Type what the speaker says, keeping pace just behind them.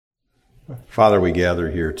Father, we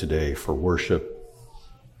gather here today for worship.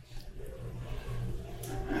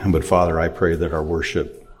 But Father, I pray that our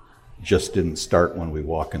worship just didn't start when we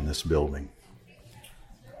walk in this building.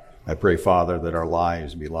 I pray, Father, that our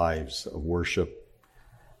lives be lives of worship,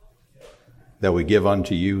 that we give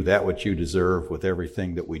unto you that which you deserve with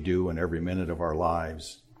everything that we do in every minute of our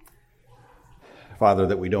lives. Father,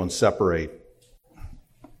 that we don't separate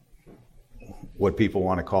what people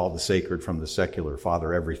want to call the sacred from the secular.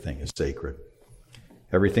 Father, everything is sacred.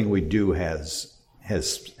 Everything we do has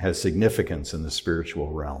significance in the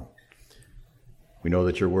spiritual realm. We know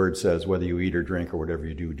that your word says, whether you eat or drink or whatever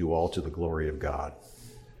you do, do all to the glory of God.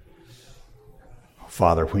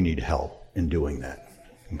 Father, we need help in doing that.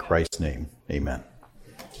 In Christ's name, amen.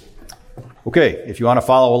 Okay, if you want to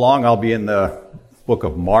follow along, I'll be in the book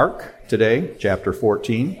of Mark today, chapter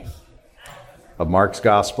 14 of Mark's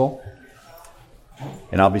Gospel.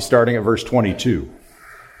 And I'll be starting at verse 22.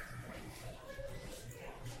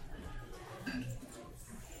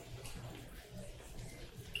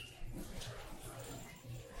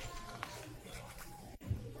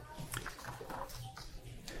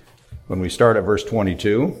 When we start at verse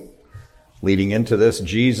 22, leading into this,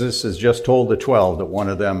 Jesus has just told the 12 that one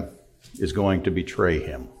of them is going to betray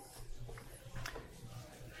him.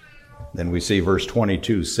 Then we see verse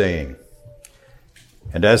 22 saying,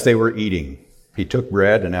 "And as they were eating, he took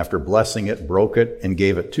bread, and after blessing it, broke it, and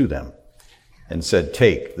gave it to them, and said,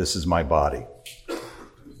 'Take, this is my body.'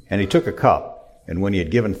 And he took a cup, and when he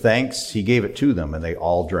had given thanks, he gave it to them, and they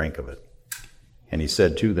all drank of it. And he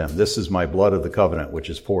said to them, 'This is my blood of the covenant, which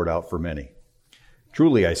is poured out for many.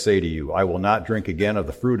 Truly I say to you, I will not drink again of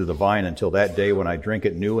the fruit of the vine until that day when I drink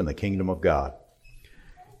it new in the kingdom of God.'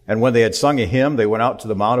 And when they had sung a hymn, they went out to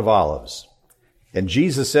the Mount of Olives. And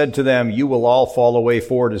Jesus said to them, 'You will all fall away,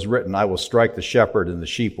 for it is written, I will strike the shepherd, and the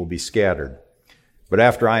sheep will be scattered. But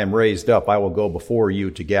after I am raised up, I will go before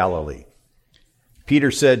you to Galilee.'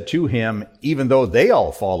 Peter said to him, 'Even though they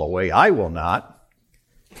all fall away, I will not.'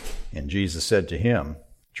 And Jesus said to him,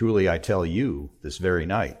 'Truly I tell you, this very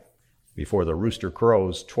night, before the rooster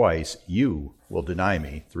crows twice, you will deny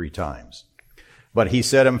me 3 times. But he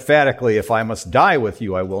said emphatically, 'If I must die with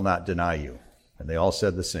you, I will not deny you.' And they all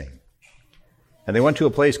said the same. And they went to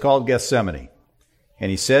a place called Gethsemane. And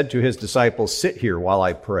he said to his disciples, 'Sit here while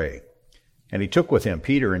I pray.' And he took with him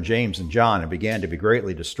Peter and James and John, and began to be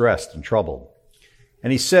greatly distressed and troubled.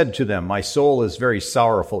 And he said to them, 'My soul is very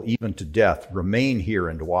sorrowful, even to death. Remain here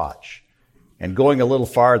and watch.' And going a little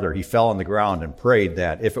farther, he fell on the ground and prayed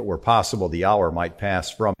that, if it were possible, the hour might pass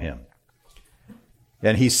from him.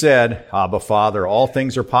 And he said, 'Abba, Father, all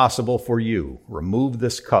things are possible for you. Remove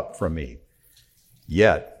this cup from me.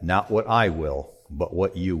 Yet not what I will, but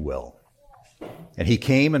what you will.' And he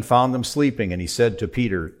came and found them sleeping, and he said to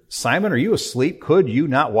Peter, 'Simon, are you asleep? Could you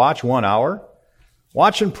not watch 1 hour?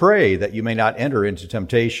 Watch and pray that you may not enter into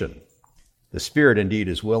temptation. The spirit indeed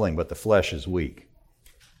is willing, but the flesh is weak.'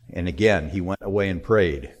 And again he went away and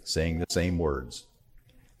prayed, saying the same words.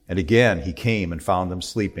 And again he came and found them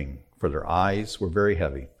sleeping, for their eyes were very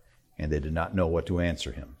heavy, and they did not know what to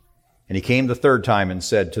answer him. And he came the 3rd time and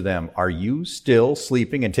said to them, 'Are you still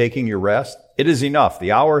sleeping and taking your rest? It is enough.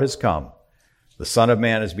 The hour has come. The Son of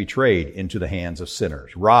Man is betrayed into the hands of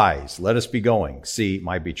sinners. Rise, let us be going. See,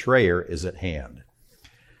 my betrayer is at hand.'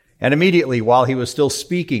 And immediately, while he was still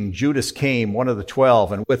speaking, Judas came, one of the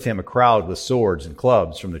 12, and with him a crowd with swords and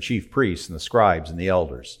clubs from the chief priests and the scribes and the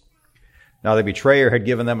elders. Now the betrayer had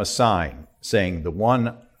given them a sign, saying, 'The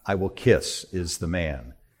one I will kiss is the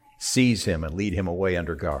man. Seize him and lead him away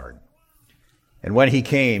under guard.' And when he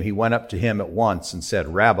came, he went up to him at once and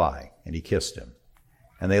said, 'Rabbi,' and he kissed him.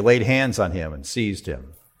 And they laid hands on him and seized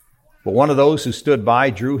him. But one of those who stood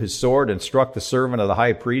by drew his sword and struck the servant of the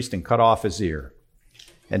high priest and cut off his ear.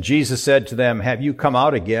 And Jesus said to them, 'Have you come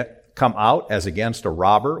out as against a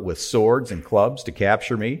robber with swords and clubs to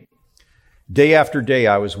capture me? Day after day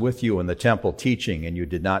I was with you in the temple teaching, and you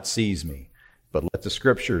did not seize me. But let the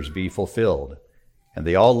scriptures be fulfilled.' And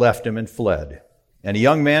they all left him and fled. And a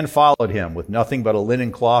young man followed him with nothing but a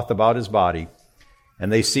linen cloth about his body.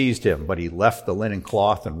 And they seized him, but he left the linen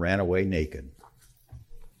cloth and ran away naked."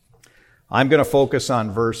 I'm going to focus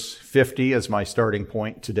on verse 50 as my starting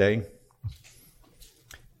point today.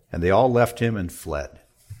 And they all left him and fled.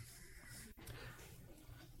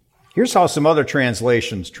 Here's how some other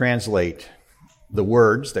translations translate the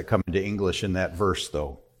words that come into English in that verse,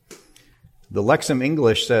 though. The Lexham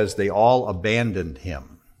English says they all abandoned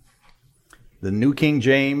him. The New King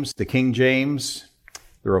James, the King James,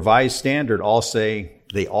 the Revised Standard all say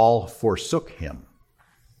they all forsook him.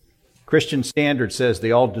 Christian Standard says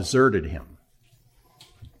they all deserted him.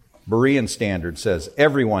 Berean Standard says,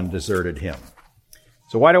 everyone deserted him.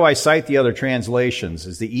 So why do I cite the other translations?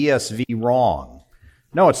 Is the ESV wrong?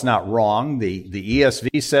 No, it's not wrong. The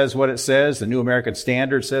ESV says what it says. The New American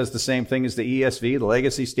Standard says the same thing as the ESV. The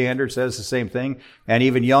Legacy Standard says the same thing. And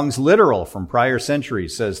even Young's Literal from prior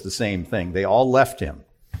centuries says the same thing. They all left him.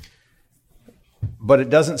 But it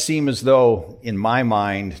doesn't seem as though, in my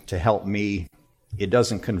mind, to help me, it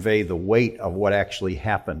doesn't convey the weight of what actually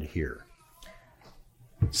happened here.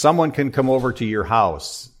 Someone can come over to your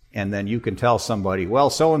house, and then you can tell somebody, well,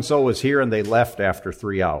 so-and-so was here and they left after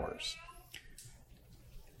 3 hours.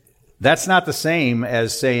 That's not the same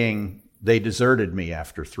as saying they deserted me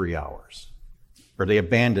after 3 hours, or they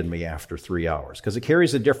abandoned me after 3 hours, because it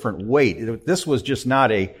carries a different weight. This was just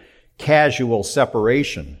not a casual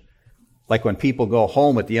separation, like when people go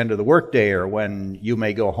home at the end of the workday, or when you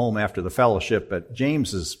may go home after the fellowship at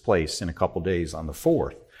James's place in a couple days on the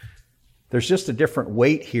 4th. There's just a different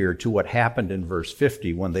weight here to what happened in verse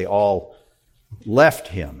 50 when they all left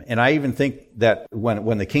him. And I even think that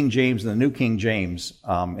when the King James and the New King James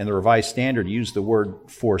and the Revised Standard use the word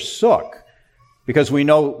forsook, because we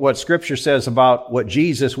know what Scripture says about what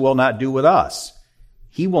Jesus will not do with us.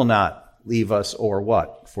 He will not leave us or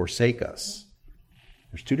what? Forsake us.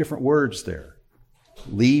 There's two different words there.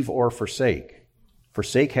 Leave or forsake.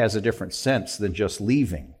 Forsake has a different sense than just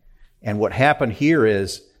leaving. And what happened here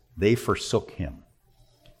is they forsook him.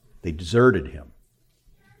 They deserted him.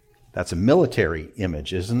 That's a military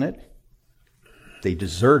image, isn't it? They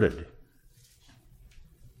deserted.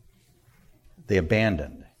 They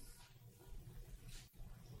abandoned.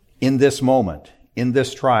 In this moment, in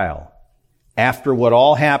this trial, after what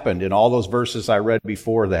all happened in all those verses I read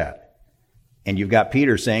before that, and you've got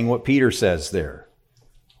Peter saying what Peter says there.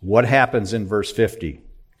 What happens in verse 50?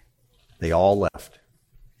 They all left.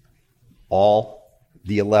 All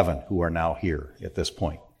the 11 who are now here at this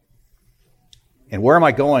point. And where am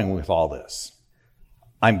I going with all this?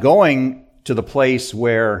 I'm going to the place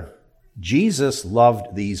where Jesus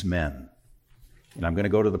loved these men. And I'm going to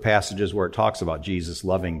go to the passages where it talks about Jesus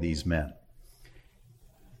loving these men.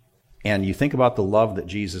 And you think about the love that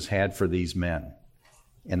Jesus had for these men,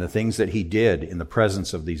 and the things that he did in the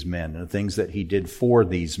presence of these men, and the things that he did for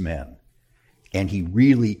these men. And he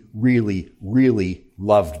really, really, really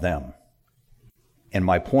loved them. And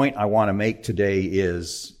my point I want to make today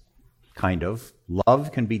is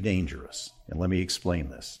love can be dangerous. And let me explain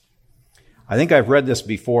this. I think I've read this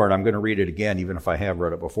before, and I'm going to read it again, even if I have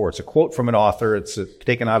read it before. It's a quote from an author. It's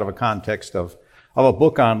taken out of a context of a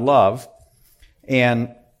book on love.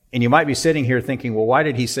 And you might be sitting here thinking, well, why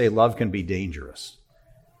did he say love can be dangerous?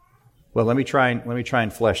 Well, let me try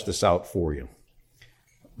and flesh this out for you.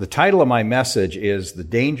 The title of my message is The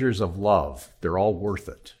Dangers of Love. They're all worth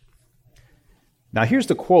it. Now, here's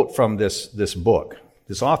the quote from this book.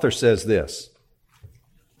 This author says this: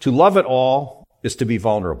 "To love at all is to be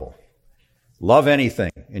vulnerable. Love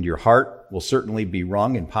anything, and your heart will certainly be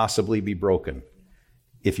wrung and possibly be broken.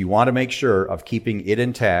 If you want to make sure of keeping it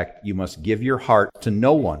intact, you must give your heart to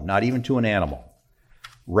no one, not even to an animal.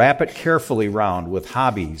 Wrap it carefully round with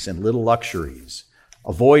hobbies and little luxuries.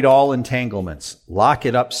 Avoid all entanglements. Lock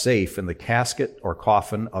it up safe in the casket or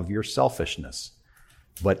coffin of your selfishness.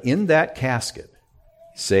 But in that casket,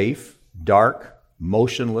 safe, dark,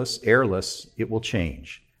 motionless, airless, it will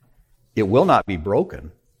change. It will not be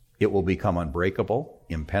broken. It will become unbreakable,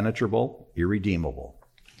 impenetrable, irredeemable.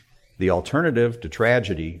 The alternative to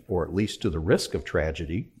tragedy, or at least to the risk of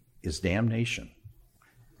tragedy, is damnation.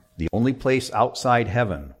 The only place outside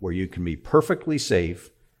heaven where you can be perfectly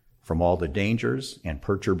safe from all the dangers and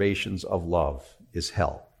perturbations of love is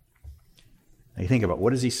hell." Now you think about,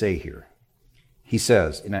 what does he say here? He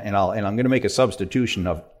says, and I'm going to make a substitution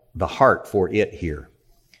of the heart for it here.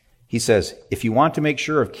 He says, if you want to make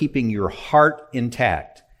sure of keeping your heart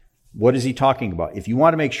intact, what is he talking about? If you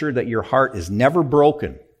want to make sure that your heart is never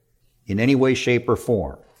broken in any way, shape, or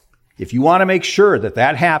form, if you want to make sure that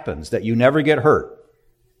that happens, that you never get hurt,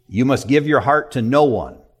 you must give your heart to no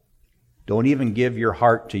one. Don't even give your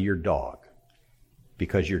heart to your dog,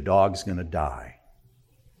 because your dog's going to die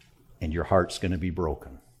and your heart's going to be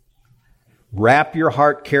broken. Wrap your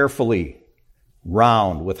heart carefully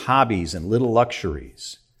round with hobbies and little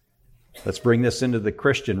luxuries. Let's bring this into the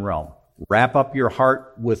Christian realm. Wrap up your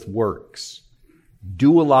heart with works.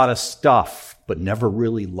 Do a lot of stuff, but never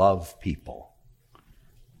really love people.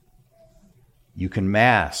 You can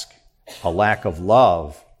mask a lack of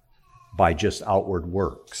love by just outward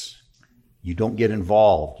works. You don't get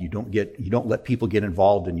involved. You don't let people get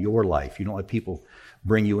involved in your life. You don't let people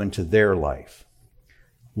bring you into their life.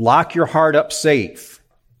 Lock your heart up safe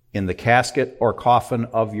in the casket or coffin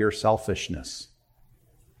of your selfishness.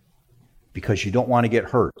 because you don't want to get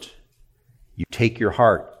hurt. You take your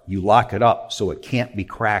heart, you lock it up so it can't be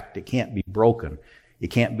cracked, it can't be broken, it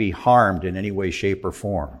can't be harmed in any way, shape, or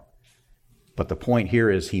form. But the point here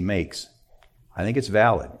is he makes, I think it's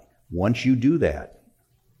valid. Once you do that,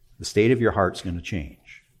 the state of your heart's going to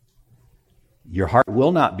change. Your heart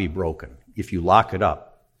will not be broken if you lock it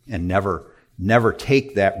up and never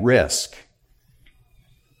take that risk.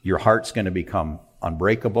 Your heart's going to become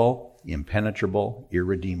unbreakable, impenetrable,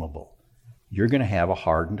 irredeemable. You're going to have a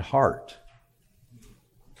hardened heart.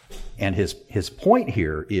 And his point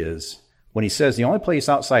here is, when he says the only place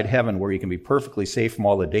outside heaven where you can be perfectly safe from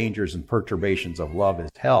all the dangers and perturbations of love is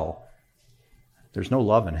hell, there's no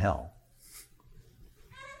love in hell.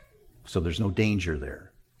 So there's no danger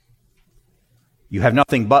there. You have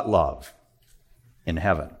nothing but love in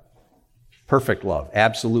heaven. Perfect love,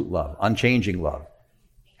 absolute love, unchanging love.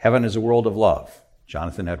 Heaven is a world of love.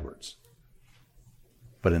 Jonathan Edwards.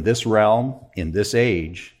 But in this realm, in this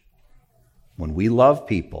age, when we love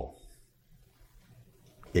people,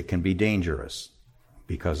 it can be dangerous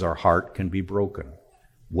because our heart can be broken.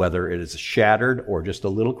 Whether it is shattered or just a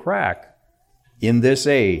little crack, in this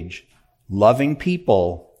age, loving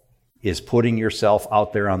people is putting yourself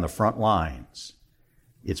out there on the front lines.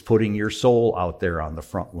 It's putting your soul out there on the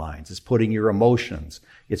front lines. It's putting your emotions.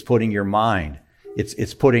 It's putting your mind.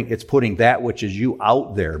 It's putting that which is you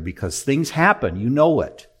out there, because things happen, you know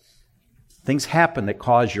it. Things happen that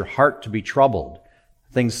cause your heart to be troubled.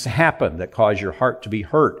 Things happen that cause your heart to be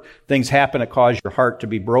hurt. Things happen that cause your heart to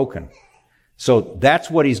be broken. So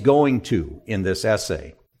that's what he's going to in this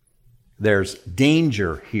essay. There's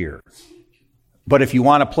danger here. But if you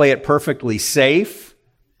want to play it perfectly safe,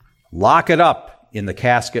 lock it up in the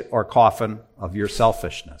casket or coffin of your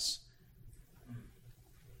selfishness.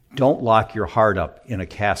 Don't lock your heart up in a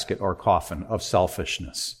casket or coffin of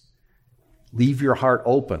selfishness. Leave your heart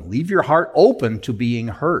open. Leave your heart open to being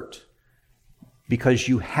hurt, because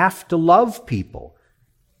you have to love people.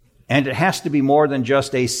 And it has to be more than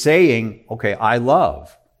just a saying, okay, I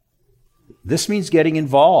love. This means getting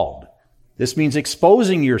involved. This means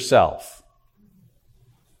exposing yourself.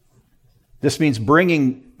 This means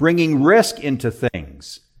bringing risk into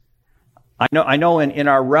things. I know in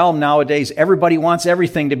our realm nowadays, everybody wants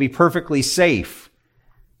everything to be perfectly safe.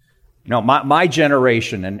 You know, my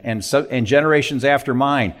generation and generations after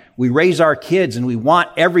mine, we raise our kids and we want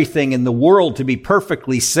everything in the world to be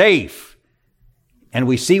perfectly safe. And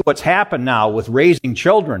we see what's happened now with raising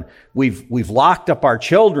children. We've locked up our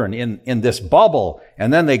children in this bubble,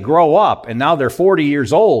 and then they grow up, and now they're 40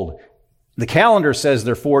 years old. The calendar says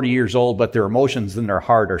they're 40 years old, but their emotions in their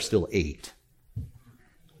heart are still 8.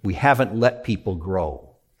 We haven't let people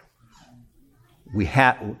grow. We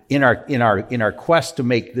have in our quest to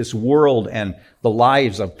make this world and the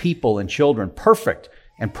lives of people and children perfect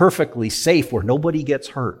and perfectly safe, where nobody gets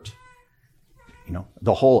hurt. You know,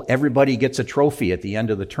 the whole everybody gets a trophy at the end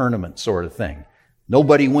of the tournament sort of thing.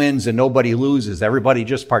 Nobody wins and nobody loses. Everybody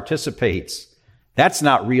just participates. That's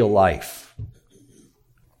not real life.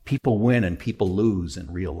 People win and people lose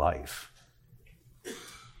in real life.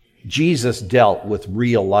 Jesus dealt with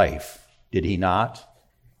real life, did he not?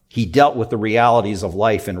 He dealt with the realities of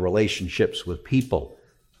life in relationships with people.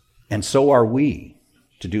 And so are we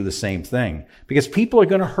to do the same thing. Because people are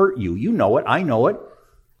going to hurt you. You know it. I know it.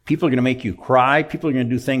 People are going to make you cry. People are going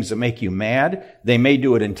to do things that make you mad. They may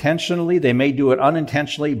do it intentionally. They may do it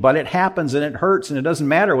unintentionally. But it happens and it hurts. And it doesn't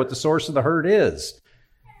matter what the source of the hurt is.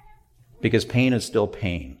 Because pain is still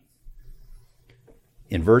pain.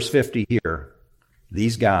 In verse 50 here,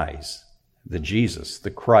 these guys, the Jesus,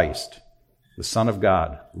 the Christ, the Son of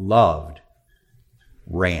God, loved,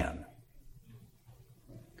 ran.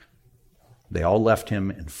 They all left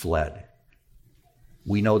him and fled.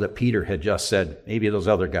 We know that Peter had just said, maybe those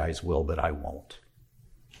other guys will, but I won't.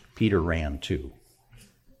 Peter ran too.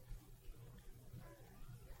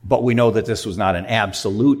 But we know that this was not an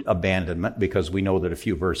absolute abandonment, because we know that a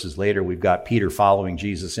few verses later we've got Peter following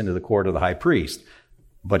Jesus into the court of the high priest.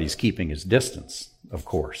 But he's keeping his distance, of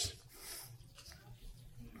course.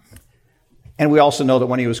 And we also know that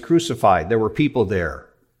when he was crucified, there were people there,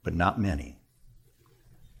 but not many.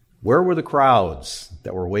 Where were the crowds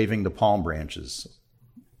that were waving the palm branches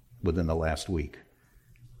within the last week?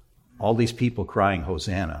 All these people crying,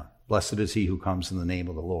 Hosanna, blessed is he who comes in the name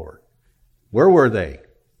of the Lord. Where were they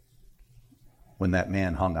when that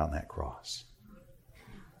man hung on that cross?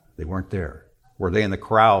 They weren't there. Were they in the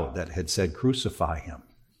crowd that had said, crucify him?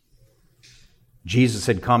 Jesus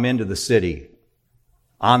had come into the city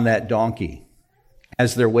on that donkey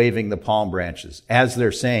as they're waving the palm branches, as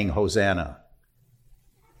they're saying, Hosanna.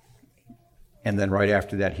 And then right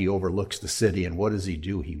after that, he overlooks the city. And what does he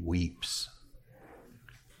do? He weeps.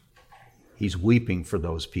 He's weeping for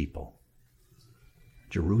those people.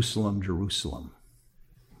 Jerusalem, Jerusalem.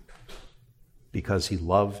 Because he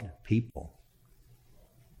loved people.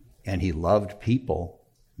 And he loved people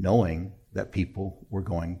knowing that people were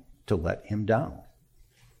going to let him down.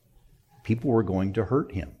 People were going to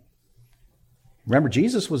hurt him. Remember,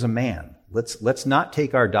 Jesus was a man. Let's not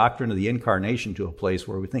take our doctrine of the incarnation to a place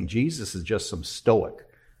where we think Jesus is just some stoic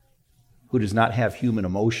who does not have human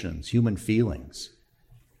emotions, human feelings.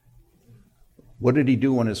 What did he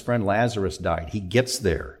do when his friend Lazarus died? He gets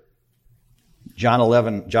there. John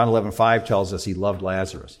 11:5 tells us he loved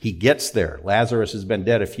Lazarus. He gets there. Lazarus has been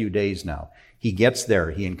dead a few days now. He gets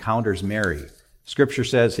there. He encounters Mary. Scripture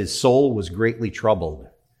says his soul was greatly troubled,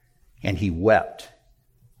 and he wept.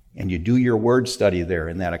 And you do your word study there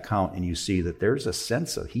in that account, and you see that there's a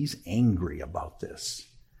sense of he's angry about this.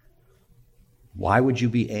 Why would you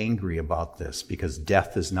be angry about this? Because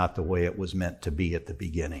death is not the way it was meant to be at the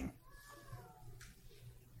beginning.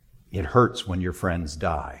 It hurts when your friends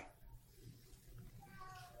die.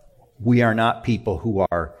 We are not people who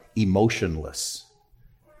are emotionless.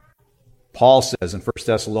 Paul says in 1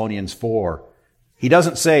 Thessalonians 4, he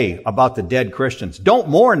doesn't say about the dead Christians, don't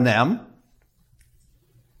mourn them.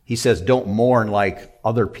 He says, don't mourn like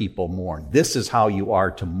other people mourn. This is how you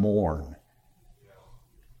are to mourn.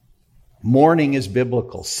 Mourning is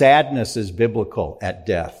biblical. Sadness is biblical at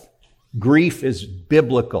death. Grief is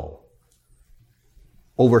biblical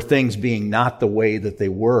over things being not the way that they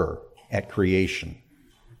were at creation.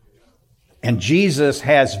 And Jesus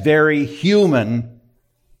has very human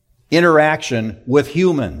interaction with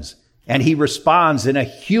humans. And he responds in a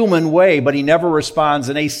human way, but he never responds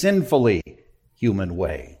in a sinfully human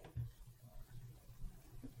way.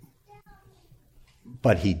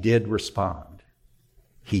 But he did respond.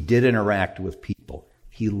 He did interact with people.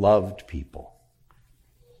 He loved people.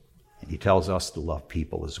 And he tells us to love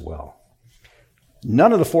people as well.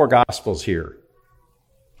 None of the four Gospels here,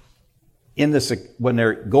 in this, when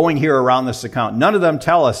they're going here around this account, none of them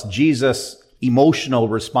tell us Jesus' emotional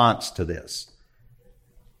response to this.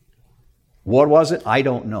 What was it? I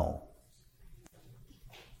don't know.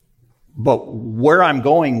 But where I'm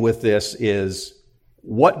going with this is,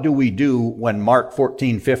 what do we do when Mark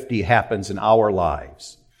 14:50 happens in our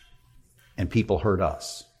lives and people hurt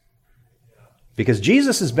us? Because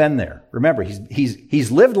Jesus has been there. Remember,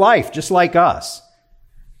 he's lived life just like us.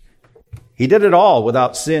 He did it all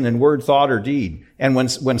without sin in word, thought, or deed. And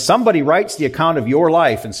when somebody writes the account of your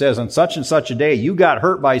life and says, on such and such a day, you got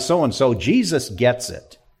hurt by so-and-so, Jesus gets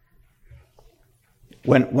it.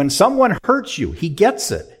 When someone hurts you, he gets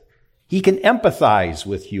it. He can empathize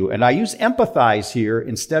with you. And I use empathize here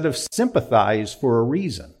instead of sympathize for a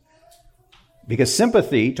reason. Because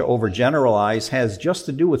sympathy, to overgeneralize, has just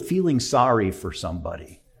to do with feeling sorry for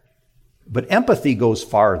somebody. But empathy goes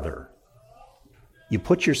farther. You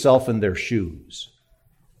put yourself in their shoes.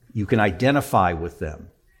 You can identify with them.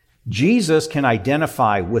 Jesus can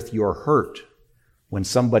identify with your hurt when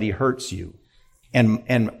somebody hurts you.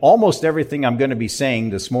 And almost everything I'm going to be saying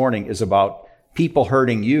this morning is about people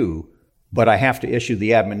hurting you, but I have to issue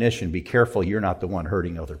the admonition, be careful you're not the one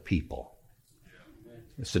hurting other people.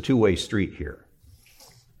 It's a two-way street here.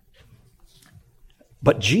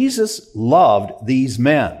 But Jesus loved these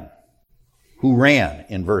men who ran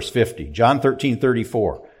in verse 50. John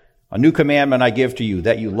 13:34. A new commandment I give to you,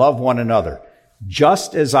 that you love one another.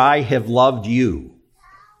 Just as I have loved you,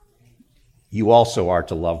 you also are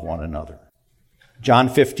to love one another. John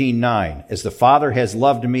 15:9. As the Father has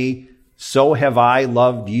loved me, so have I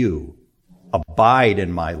loved you. Abide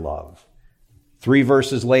in my love. 3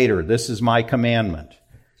 verses later, this is my commandment,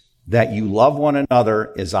 that you love one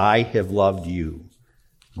another as I have loved you.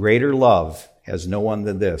 Greater love has no one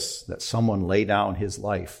than this, that someone lay down his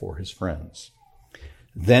life for his friends.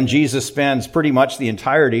 Then Jesus spends pretty much the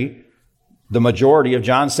entirety, the majority of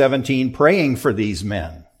John 17, praying for these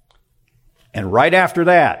men. And right after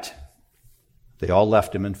that, they all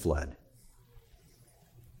left him and fled.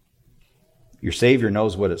 Your Savior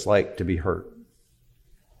knows what it's like to be hurt,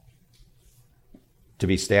 to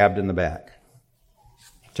be stabbed in the back,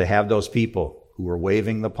 to have those people who were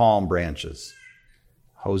waving the palm branches,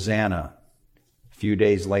 Hosanna, a few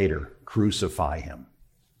days later, crucify him.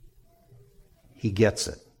 He gets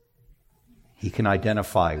it. He can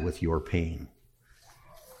identify with your pain.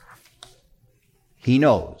 He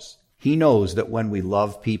knows. He knows that when we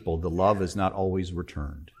love people, the love is not always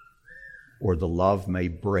returned, or the love may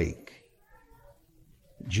break.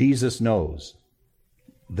 Jesus knows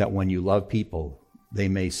that when you love people, they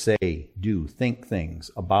may say, do, think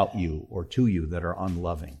things about you or to you that are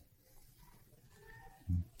unloving.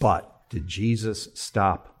 But did Jesus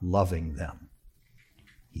stop loving them?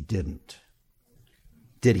 He didn't.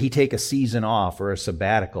 Did he take a season off or a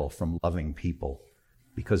sabbatical from loving people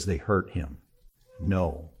because they hurt him?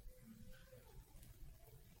 No.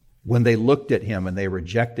 When they looked at him and they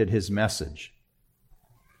rejected his message,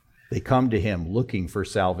 they come to him looking for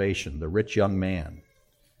salvation, the rich young man.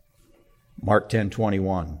 Mark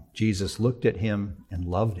 10:21, Jesus looked at him and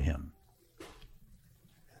loved him.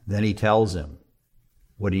 Then he tells him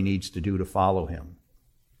what he needs to do to follow him.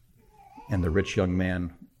 And the rich young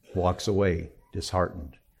man walks away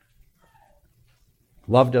disheartened.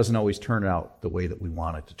 Love doesn't always turn out the way that we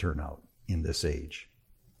want it to turn out in this age.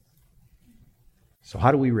 So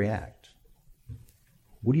how do we react?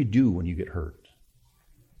 What do you do when you get hurt?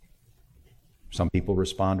 Some people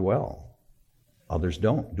respond well. Others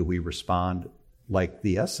don't. Do we respond like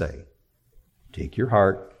the essay? Take your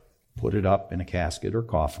heart, put it up in a casket or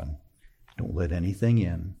coffin. Don't let anything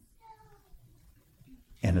in.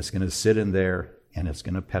 And it's going to sit in there and it's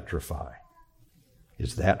going to petrify.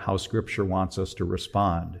 Is that how Scripture wants us to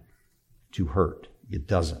respond to hurt? It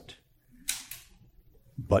doesn't.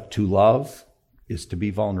 But to love is to be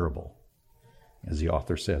vulnerable. As the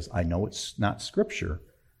author says, I know it's not Scripture,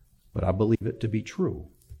 but I believe it to be true.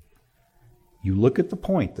 You look at the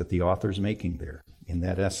point that the author's making there in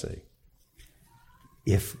that essay.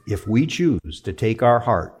 If we choose to take our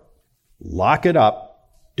heart, lock it up,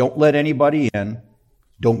 don't let anybody in,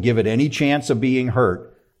 don't give it any chance of being hurt,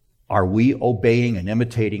 are we obeying and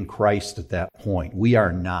imitating Christ at that point? We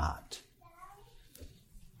are not.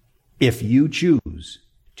 If you choose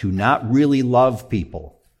to not really love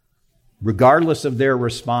people, regardless of their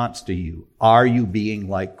response to you, are you being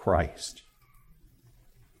like Christ?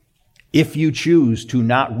 If you choose to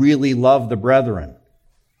not really love the brethren,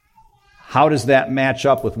 how does that match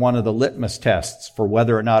up with one of the litmus tests for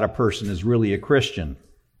whether or not a person is really a Christian?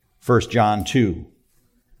 1 John 2.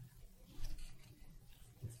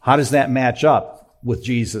 How does that match up with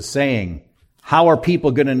Jesus saying, how are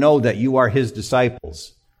people going to know that you are his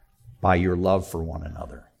disciples? By your love for one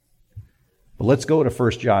another. But let's go to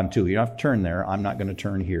 1 John 2. You don't have to turn there. I'm not going to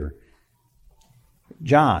turn here.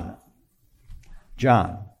 John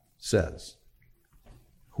says,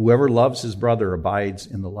 whoever loves his brother abides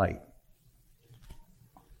in the light.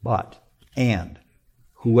 And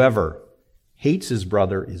whoever hates his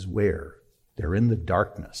brother is where? They're in the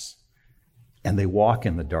darkness. And they walk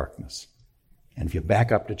in the darkness. And if you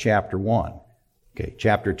back up to chapter 1,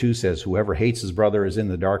 chapter 2 says, whoever hates his brother is in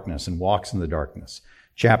the darkness and walks in the darkness.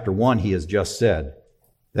 Chapter 1, he has just said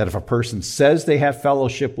that if a person says they have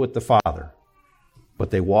fellowship with the Father,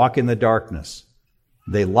 but they walk in the darkness,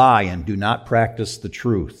 they lie and do not practice the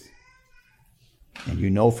truth. And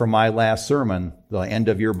you know from my last sermon, the end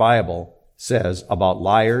of your Bible says about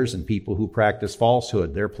liars and people who practice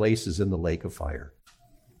falsehood, their place is in the lake of fire.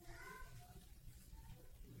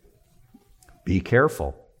 Be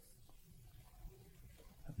careful.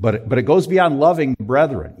 But it goes beyond loving the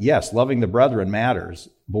brethren. Yes, loving the brethren matters.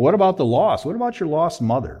 But what about the lost? What about your lost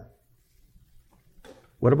mother?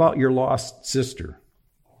 What about your lost sister?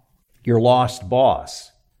 Your lost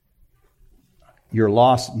boss? Your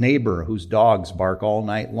lost neighbor whose dogs bark all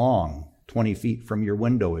night long, 20 feet from your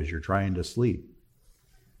window as you're trying to sleep?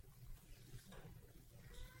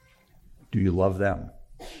 Do you love them?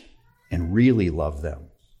 And really love them?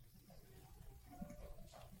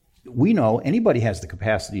 We know anybody has the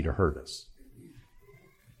capacity to hurt us.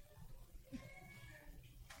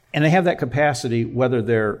 And they have that capacity whether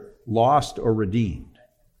they're lost or redeemed.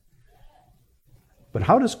 But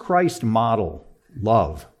how does Christ model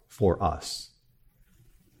love for us?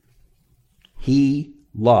 He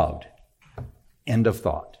loved. End of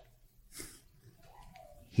thought.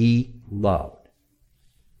 He loved.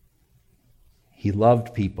 He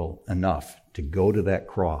loved people enough to go to that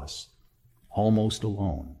cross almost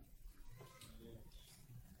alone.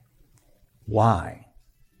 Why?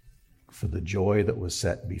 For the joy that was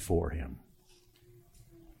set before him.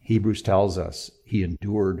 Hebrews tells us he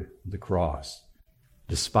endured the cross,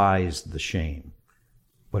 despised the shame,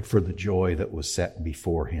 but for the joy that was set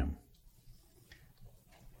before him.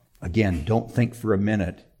 Again, don't think for a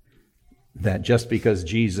minute that just because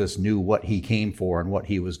Jesus knew what he came for and what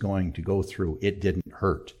he was going to go through, it didn't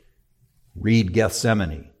hurt. Read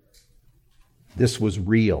Gethsemane. This was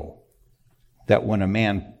real. That when a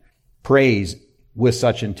man prays with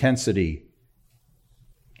such intensity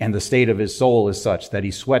and the state of his soul is such that he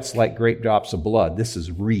sweats like great drops of blood, this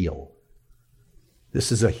is real.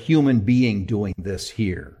 This is a human being doing this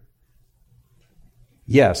here.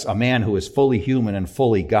 Yes, a man who is fully human and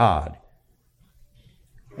fully God.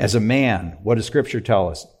 As a man, what does Scripture tell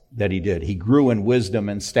us? that he did. He grew in wisdom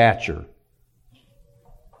and stature.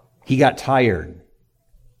 He got tired.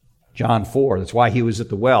 John 4, that's why he was at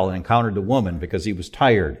the well and encountered the woman, because he was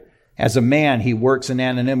tired. As a man, he works in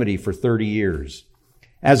anonymity for 30 years.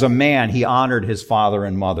 As a man, he honored his father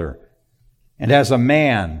and mother. And as a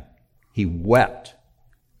man, he wept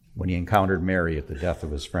when he encountered Mary at the death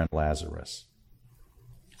of his friend Lazarus.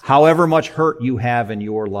 However much hurt you have in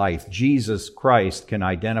your life, Jesus Christ can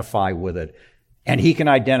identify with it, and he can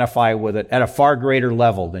identify with it at a far greater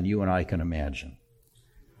level than you and I can imagine.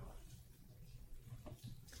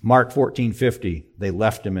 Mark 14:50, they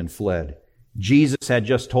left him and fled. Jesus had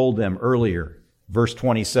just told them earlier, verse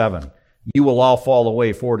 27, you will all fall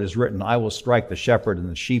away, for it is written, I will strike the shepherd and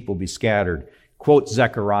the sheep will be scattered. Quote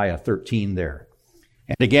Zechariah 13 there.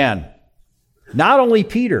 And again, not only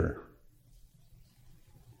Peter,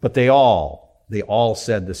 but they all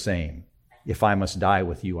said the same. If I must die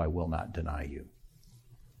with you, I will not deny you.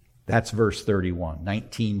 That's verse 31.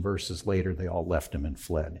 19 verses later, they all left him and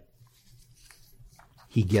fled.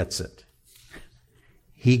 He gets it.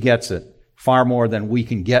 He gets it. Far more than we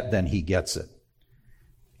can get, then he gets it.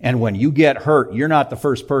 And when you get hurt, you're not the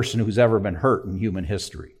first person who's ever been hurt in human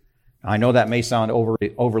history. I know that may sound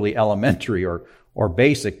overly elementary or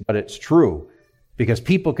basic, but it's true. Because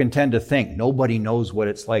people can tend to think, nobody knows what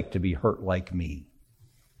it's like to be hurt like me.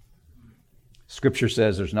 Scripture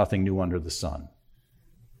says there's nothing new under the sun.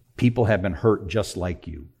 People have been hurt just like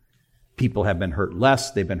you. People have been hurt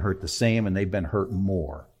less, they've been hurt the same, and they've been hurt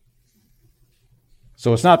more.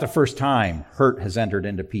 So it's not the first time hurt has entered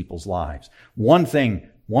into people's lives. One thing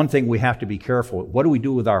we have to be careful with. What do we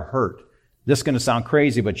do with our hurt? This is going to sound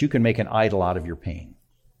crazy, but you can make an idol out of your pain.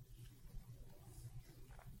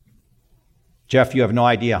 Jeff, you have no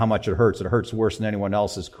idea how much it hurts. It hurts worse than anyone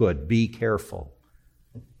else's could. Be careful.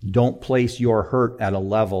 Don't place your hurt at a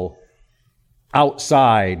level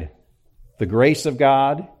outside the grace of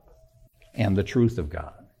God and the truth of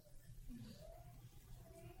God.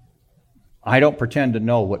 I don't pretend to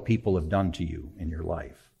know what people have done to you in your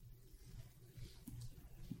life.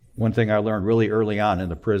 One thing I learned really early on in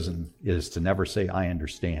the prison is to never say, I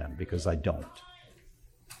understand, because I don't.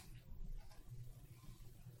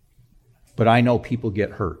 But I know people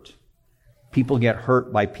get hurt. People get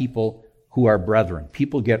hurt by people who are brethren.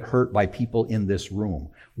 People get hurt by people in this room.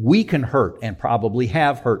 We can hurt and probably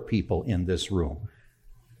have hurt people in this room.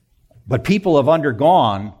 But people have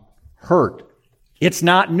undergone hurt. It's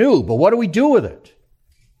not new, but what do we do with it?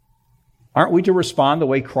 Aren't we to respond the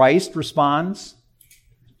way Christ responds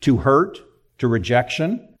to hurt, to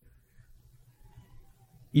rejection?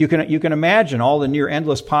 You can imagine all the near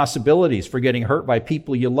endless possibilities for getting hurt by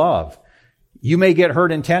people you love. You may get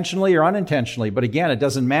hurt intentionally or unintentionally, but again, it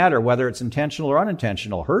doesn't matter whether it's intentional or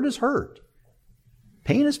unintentional. Hurt is hurt.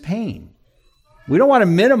 Pain is pain. We don't want to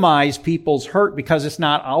minimize people's hurt because it's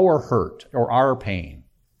not our hurt or our pain.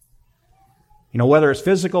 You know, whether it's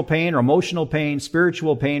physical pain or emotional pain,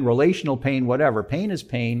 spiritual pain, relational pain, whatever, pain is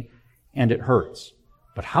pain and it hurts.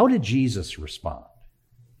 But how did Jesus respond?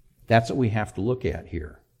 That's what we have to look at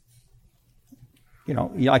here. You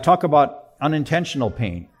know, I talk about unintentional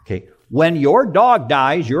pain. Okay, when your dog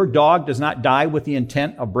dies, your dog does not die with the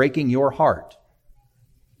intent of breaking your heart.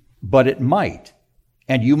 But it might.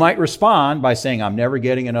 And you might respond by saying, I'm never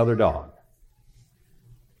getting another dog.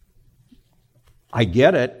 I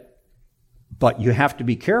get it, but you have to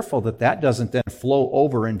be careful that that doesn't then flow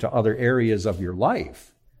over into other areas of your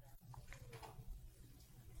life.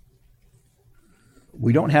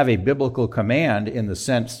 We don't have a biblical command in the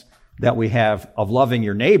sense that we have of loving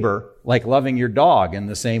your neighbor like loving your dog in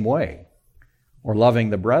the same way, or loving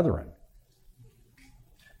the brethren.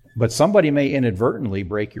 But somebody may inadvertently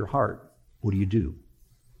break your heart. What do?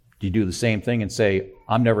 Do you do the same thing and say,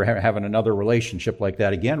 I'm never having another relationship like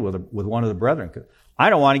that again with one of the brethren? I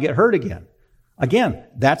don't want to get hurt again. Again,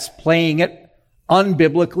 that's playing it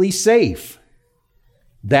unbiblically safe.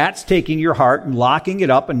 That's taking your heart and locking it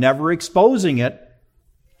up and never exposing it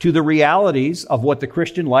to the realities of what the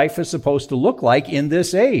Christian life is supposed to look like in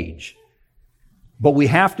this age. But we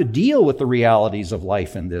have to deal with the realities of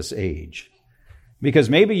life in this age. Because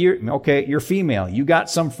maybe you're female, you got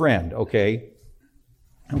some friend, okay,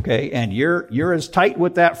 and you're as tight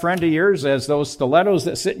with that friend of yours as those stilettos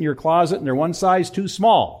that sit in your closet and they're one size too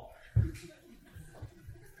small.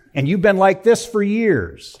 And you've been like this for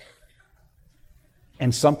years.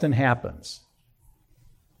 And something happens.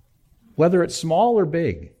 Whether it's small or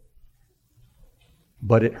big.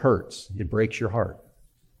 But it hurts. It breaks your heart.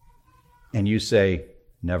 And you say,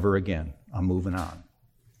 never again. I'm moving on.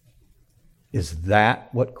 Is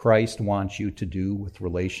that what Christ wants you to do with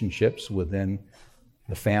relationships within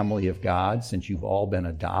the family of God, since you've all been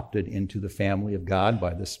adopted into the family of God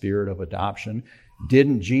by the Spirit of adoption?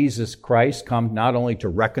 Didn't Jesus Christ come not only to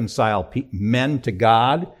reconcile men to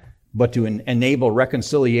God, but to enable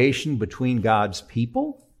reconciliation between God's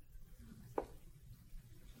people?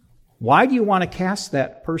 Why do you want to cast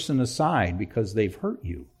that person aside because they've hurt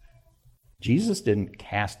you? Jesus didn't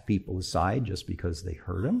cast people aside just because they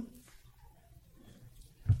hurt him.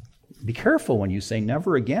 Be careful when you say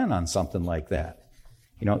never again on something like that.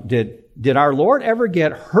 You know, did our Lord ever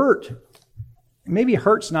get hurt? Maybe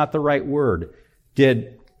hurt's not the right word.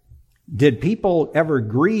 Did people ever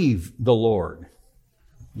grieve the Lord?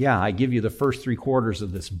 Yeah, I give you the first 3 quarters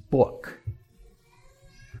of this book.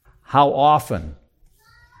 How often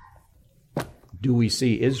do we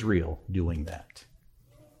see Israel doing that?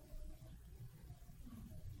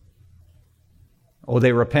 Oh,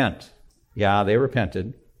 they repent. Yeah, they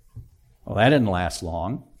repented. Well, that didn't last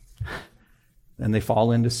long. Then they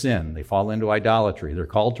fall into sin. They fall into idolatry. They're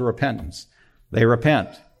called to repentance. They repent.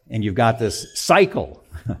 And you've got this cycle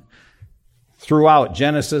throughout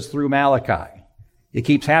Genesis through Malachi. It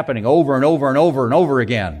keeps happening over and over and over and over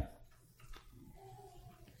again.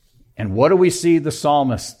 And what do we see the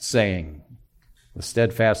psalmist saying? The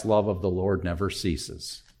steadfast love of the Lord never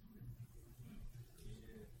ceases.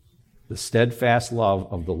 The steadfast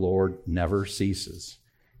love of the Lord never ceases.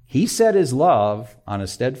 He set his love on a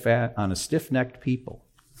stiff-necked people.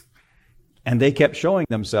 And they kept showing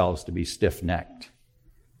themselves to be stiff-necked.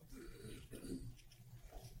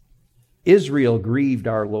 Israel grieved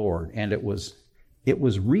our Lord, and it was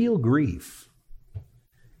real grief.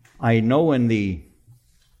 I know in the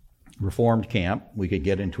Reformed camp, we could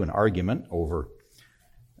get into an argument over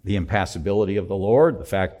the impassibility of the Lord, the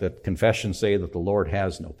fact that confessions say that the Lord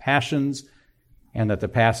has no passions, and that the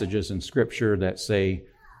passages in Scripture that say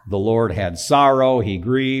the Lord had sorrow, he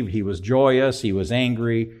grieved, he was joyous, he was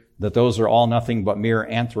angry, that those are all nothing but mere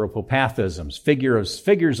anthropopathisms,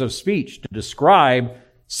 figures of speech to describe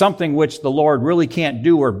something which the Lord really can't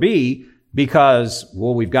do or be because,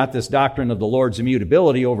 well, we've got this doctrine of the Lord's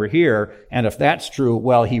immutability over here, and if that's true,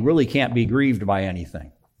 well, he really can't be grieved by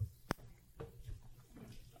anything.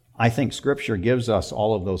 I think Scripture gives us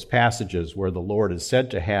all of those passages where the Lord is said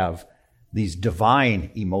to have these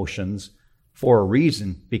divine emotions for a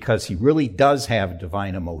reason, because he really does have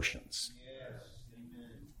divine emotions.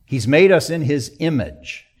 He's made us in his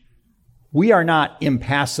image. We are not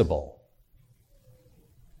impassible.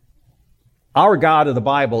 Our God of the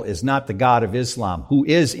Bible is not the God of Islam, who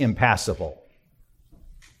is impassible.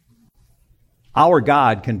 Our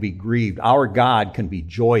God can be grieved. Our God can be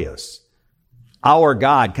joyous. Our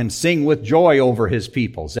God can sing with joy over his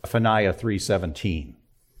people, Zephaniah 3:17.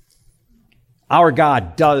 Our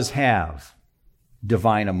God does have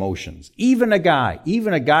divine emotions. Even a guy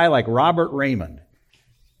like Robert Raymond,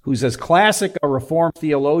 who's as classic a Reformed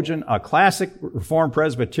theologian, a classic Reformed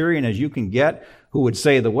Presbyterian as you can get, who would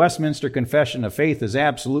say the Westminster Confession of Faith is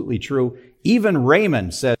absolutely true. Even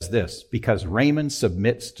Raymond says this, because Raymond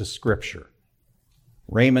submits to Scripture.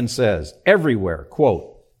 Raymond says, everywhere,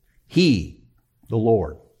 quote, he, the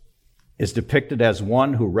Lord, is depicted as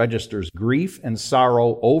one who registers grief and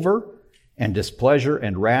sorrow over and displeasure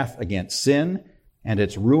and wrath against sin and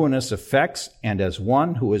its ruinous effects, and as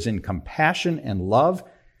one who is in compassion and love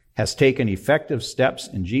has taken effective steps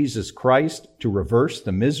in Jesus Christ to reverse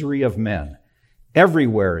the misery of men.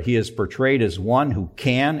 Everywhere he is portrayed as one who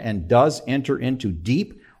can and does enter into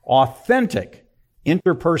deep, authentic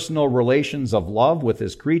interpersonal relations of love with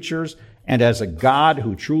his creatures, and as a God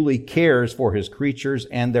who truly cares for his creatures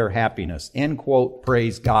and their happiness. End quote.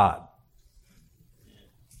 Praise God.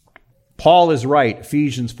 Paul is right,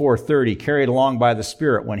 Ephesians 4:30, carried along by the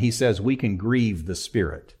Spirit, when he says we can grieve the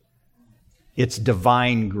Spirit. It's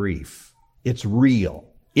divine grief. It's real.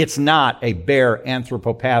 It's not a bare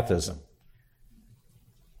anthropopathism.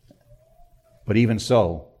 But even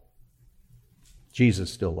so,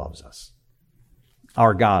 Jesus still loves us.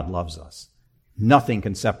 Our God loves us. Nothing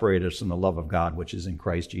can separate us from the love of God, which is in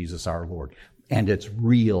Christ Jesus our Lord. And it's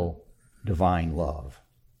real divine love.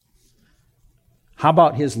 How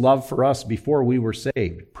about his love for us before we were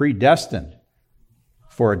saved? Predestined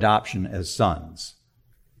for adoption as sons.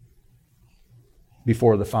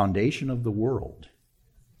 Before the foundation of the world.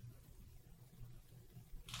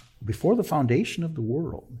 Before the foundation of the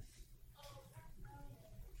world.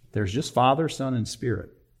 There's just Father, Son, and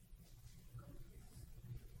Spirit.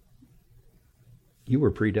 You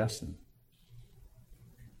were predestined.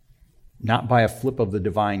 Not by a flip of the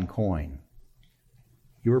divine coin.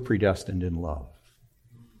 You were predestined in love.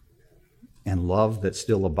 And love that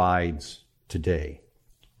still abides today.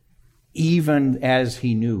 even as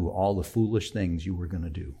he knew all the foolish things you were going to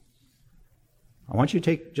do. I want you to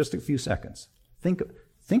take just a few seconds.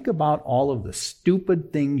 Think about all of the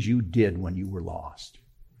stupid things you did when you were lost.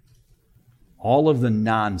 All of the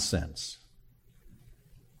nonsense.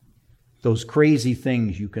 Those crazy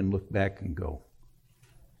things you can look back and go,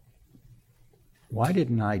 why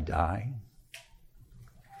didn't I die?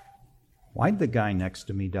 Why did the guy next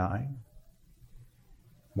to me die?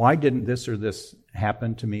 Why didn't this or this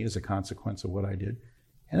happen to me as a consequence of what I did?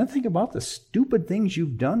 And then think about the stupid things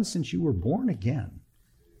you've done since you were born again.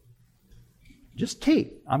 Just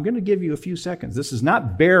I'm going to give you a few seconds. This is not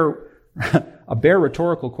a bare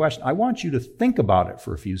rhetorical question. I want you to think about it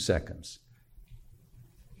for a few seconds.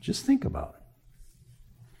 Just think about it.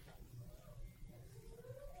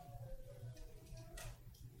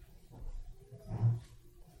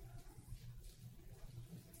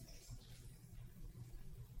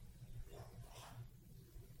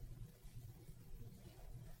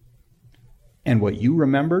 And what you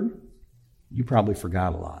remembered, you probably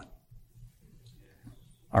forgot a lot.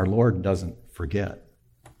 Our Lord doesn't forget.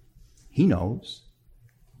 He knows,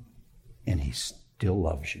 and he still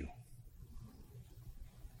loves you.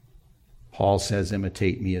 Paul says,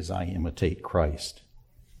 imitate me as I imitate Christ.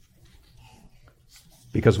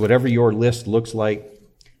 Because whatever your list looks like,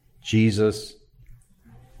 Jesus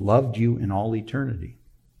loved you in all eternity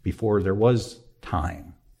before there was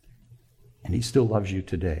time. And he still loves you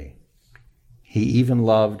today. He even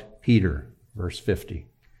loved Peter, verse 50.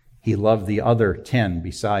 He loved the other 10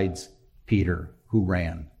 besides Peter who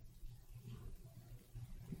ran.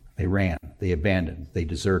 They ran, they abandoned, they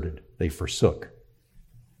deserted, they forsook.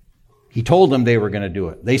 He told them they were going to do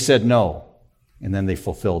it. They said no, and then they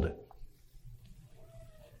fulfilled it.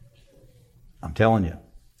 I'm telling you,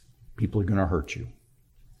 people are going to hurt you.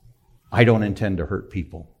 I don't intend to hurt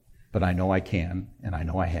people, but I know I can, and I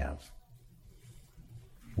know I have.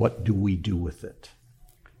 What do we do with it?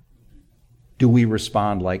 Do we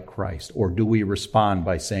respond like Christ? Or do we respond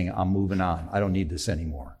by saying, I'm moving on. I don't need this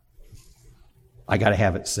anymore. I got to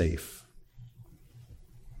have it safe.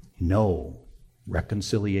 No.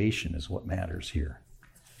 Reconciliation is what matters here.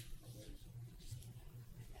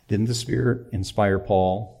 Didn't the Spirit inspire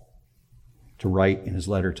Paul to write in his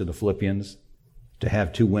letter to the Philippians to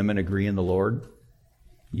have two women agree in the Lord?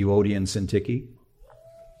 Euodia and Syntyche?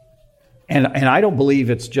 And I don't believe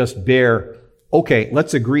it's just bare, okay,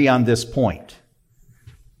 let's agree on this point.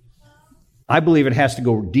 I believe it has to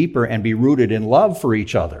go deeper and be rooted in love for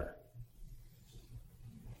each other.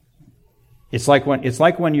 It's like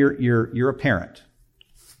when you're a parent,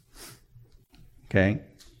 okay,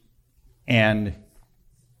 and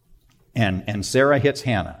Sarah hits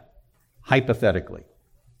Hannah, hypothetically,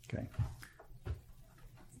 okay,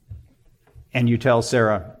 and you tell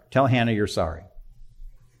Hannah you're sorry.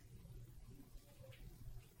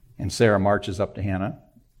 And Sarah marches up to Hannah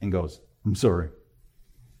and goes, I'm sorry.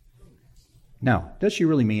 Now, does she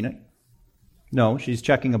really mean it? No, she's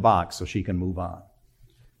checking a box so she can move on.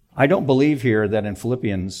 I don't believe here that in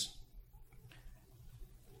Philippians,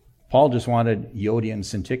 Paul just wanted Euodia and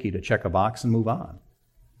Syntyche to check a box and move on.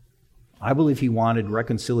 I believe he wanted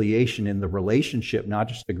reconciliation in the relationship, not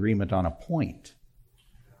just agreement on a point.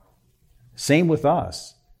 Same with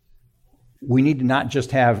us. We need to not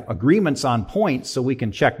just have agreements on points so we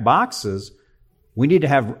can check boxes. We need to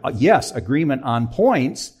have, yes, agreement on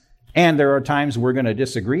points, and there are times we're going to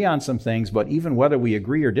disagree on some things, but even whether we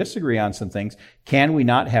agree or disagree on some things, can we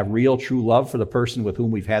not have real, true love for the person with whom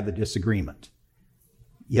we've had the disagreement?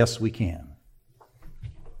 Yes, we can.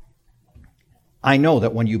 I know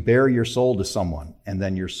that when you bare your soul to someone and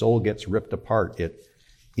then your soul gets ripped apart, it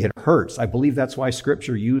hurts. I believe that's why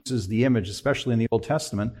Scripture uses the image, especially in the Old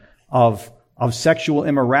Testament, of sexual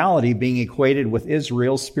immorality being equated with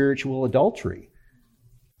Israel's spiritual adultery.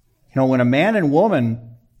 You know, when a man and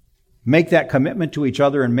woman make that commitment to each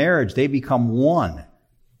other in marriage, they become one.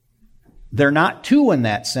 They're not two in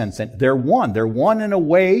that sense. They're one. They're one in a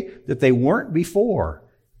way that they weren't before.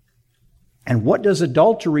 And what does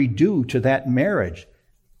adultery do to that marriage?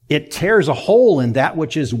 It tears a hole in that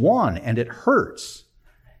which is one, and it hurts.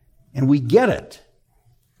 And we get it.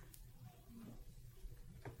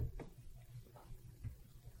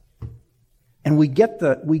 And we get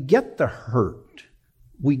the hurt.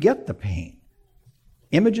 We get the pain.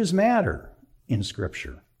 Images matter in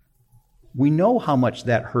Scripture. We know how much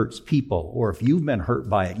that hurts people, or if you've been hurt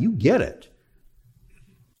by it, you get it.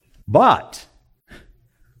 But,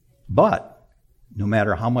 no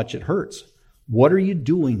matter how much it hurts, what are you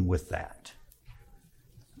doing with that?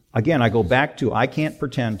 Again, I go back to, I can't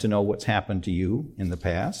pretend to know what's happened to you in the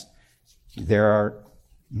past. There are,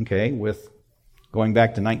 with Going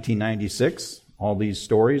back to 1996, all these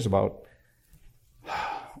stories about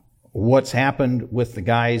what's happened with the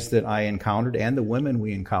guys that I encountered and the women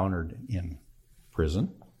we encountered in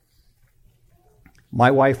prison.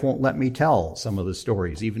 My wife won't let me tell some of the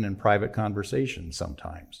stories, even in private conversations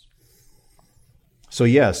sometimes. So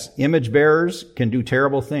yes, image bearers can do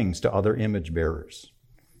terrible things to other image bearers.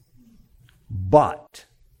 But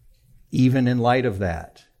even in light of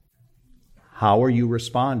that, how are you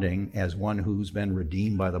responding as one who's been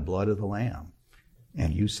redeemed by the blood of the Lamb?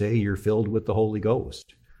 And you say you're filled with the Holy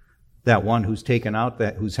Ghost. That one who's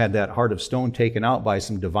who's had that heart of stone taken out by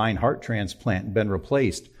some divine heart transplant and been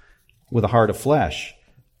replaced with a heart of flesh.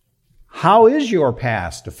 How is your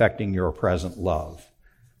past affecting your present love?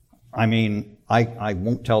 I mean, I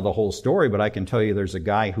won't tell the whole story, but I can tell you there's a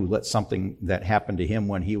guy who let something that happened to him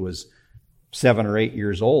when he was 7 or 8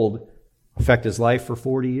 years old affect his life for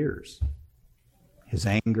 40 years. His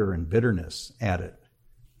anger and bitterness at it.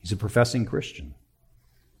 He's a professing Christian.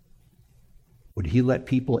 Would he let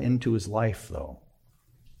people into his life, though?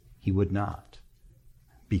 He would not,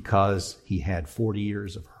 because he had 40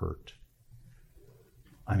 years of hurt.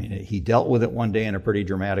 I mean, he dealt with it one day in a pretty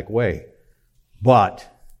dramatic way. But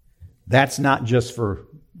that's not just for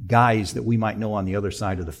guys that we might know on the other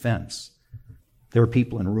side of the fence. There are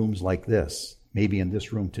people in rooms like this, maybe in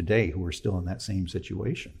this room today, who are still in that same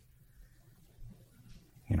situation.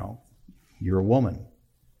 You know, you're a woman.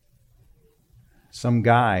 Some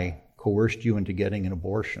guy coerced you into getting an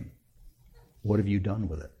abortion. What have you done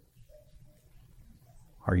with it?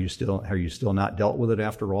 Are you still not dealt with it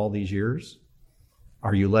after all these years?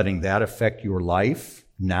 Are you letting that affect your life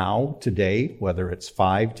now, today, whether it's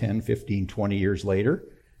 5, 10, 15, 20 years later?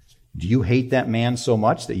 Do you hate that man so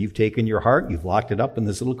much that you've taken your heart, you've locked it up in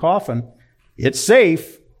this little coffin? It's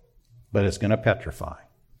safe, but it's going to petrify.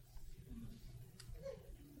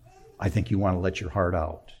 I think you want to let your heart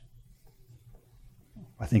out.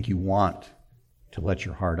 I think you want to let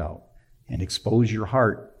your heart out and expose your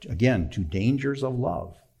heart, again, to dangers of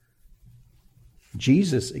love.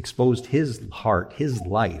 Jesus exposed his heart, his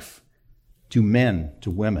life, to men, to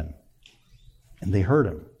women, and they hurt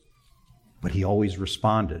him. But he always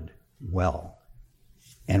responded well.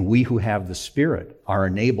 And we who have the Spirit are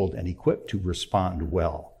enabled and equipped to respond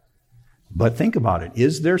well. But think about it.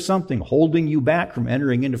 Is there something holding you back from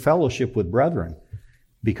entering into fellowship with brethren?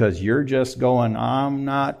 Because you're just going, I'm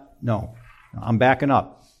backing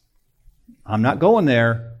up. I'm not going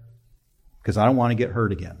there because I don't want to get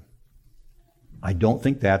hurt again. I don't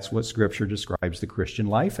think that's what Scripture describes the Christian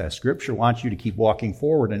life as. Scripture wants you to keep walking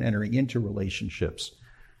forward and entering into relationships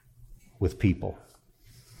with people.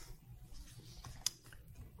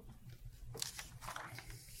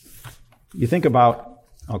 You think about,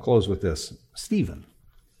 I'll close with this, Stephen.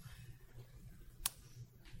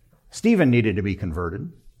 Stephen needed to be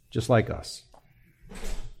converted, just like us.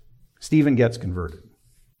 Stephen gets converted.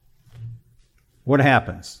 What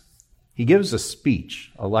happens? He gives a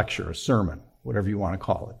speech, a lecture, a sermon, whatever you want to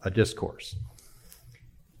call it, a discourse.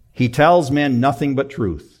 He tells men nothing but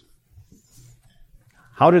truth.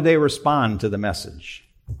 How did they respond to the message?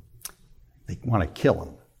 They want to kill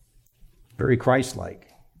him. Very Christ-like.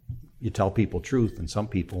 You tell people truth, and some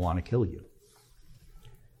people want to kill you.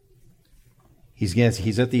 He's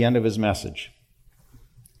at the end of his message.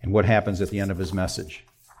 And what happens at the end of his message?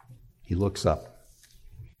 He looks up.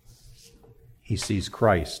 He sees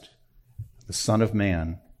Christ, the Son of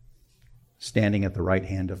Man, standing at the right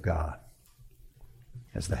hand of God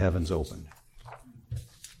as the heavens opened.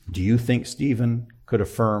 Do you think Stephen could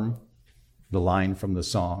affirm the line from the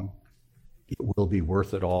song, "It will be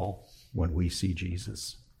worth it all when we see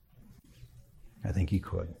Jesus"? I think he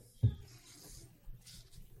could.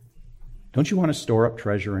 Don't you want to store up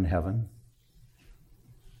treasure in heaven?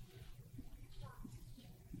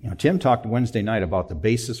 You know, Tim talked Wednesday night about the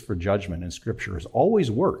basis for judgment in Scripture is always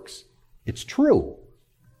works. It's true.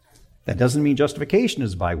 That doesn't mean justification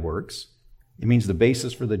is by works. It means the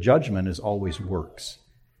basis for the judgment is always works.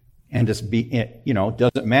 And it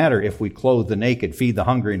doesn't matter if we clothe the naked, feed the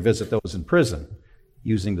hungry, and visit those in prison,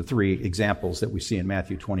 using the 3 examples that we see in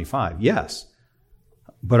Matthew 25. Yes.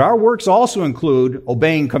 But our works also include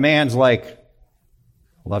obeying commands like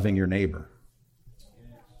loving your neighbor,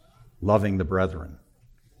 loving the brethren.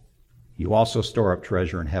 You also store up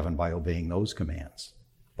treasure in heaven by obeying those commands,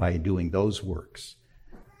 by doing those works.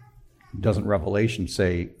 Doesn't Revelation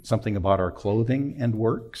say something about our clothing and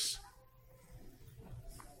works?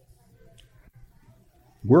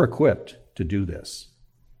 We're equipped to do this,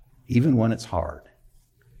 even when it's hard,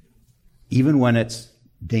 even when it's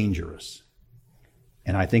dangerous.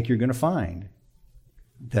 And I think you're going to find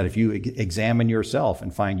that if you examine yourself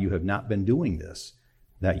and find you have not been doing this,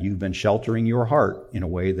 that you've been sheltering your heart in a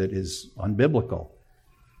way that is unbiblical,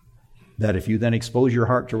 that if you then expose your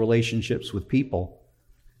heart to relationships with people,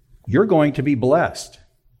 you're going to be blessed,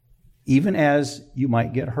 even as you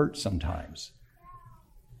might get hurt sometimes.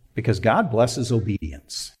 Because God blesses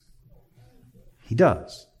obedience. He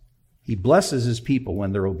does. He blesses his people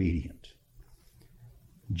when they're obedient.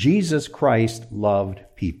 Jesus Christ loved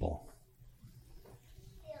people.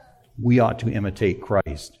 We ought to imitate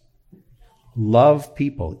Christ. Love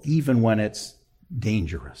people even when it's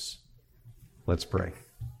dangerous. Let's pray.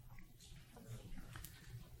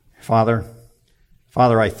 Father,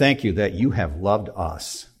 I thank you that you have loved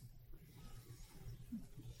us.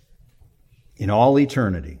 In all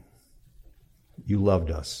eternity, you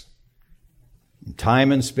loved us. In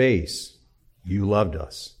time and space, you loved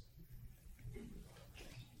us.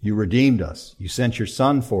 You redeemed us. You sent your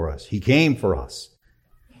Son for us. He came for us.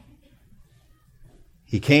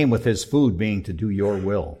 He came with his food being to do your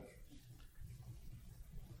will.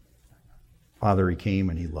 Father, he came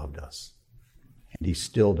and he loved us. And he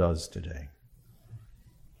still does today.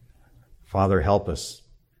 Father, help us.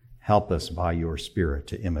 Help us by your Spirit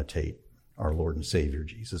to imitate our Lord and Savior,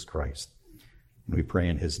 Jesus Christ. And we pray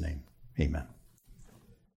in his name. Amen.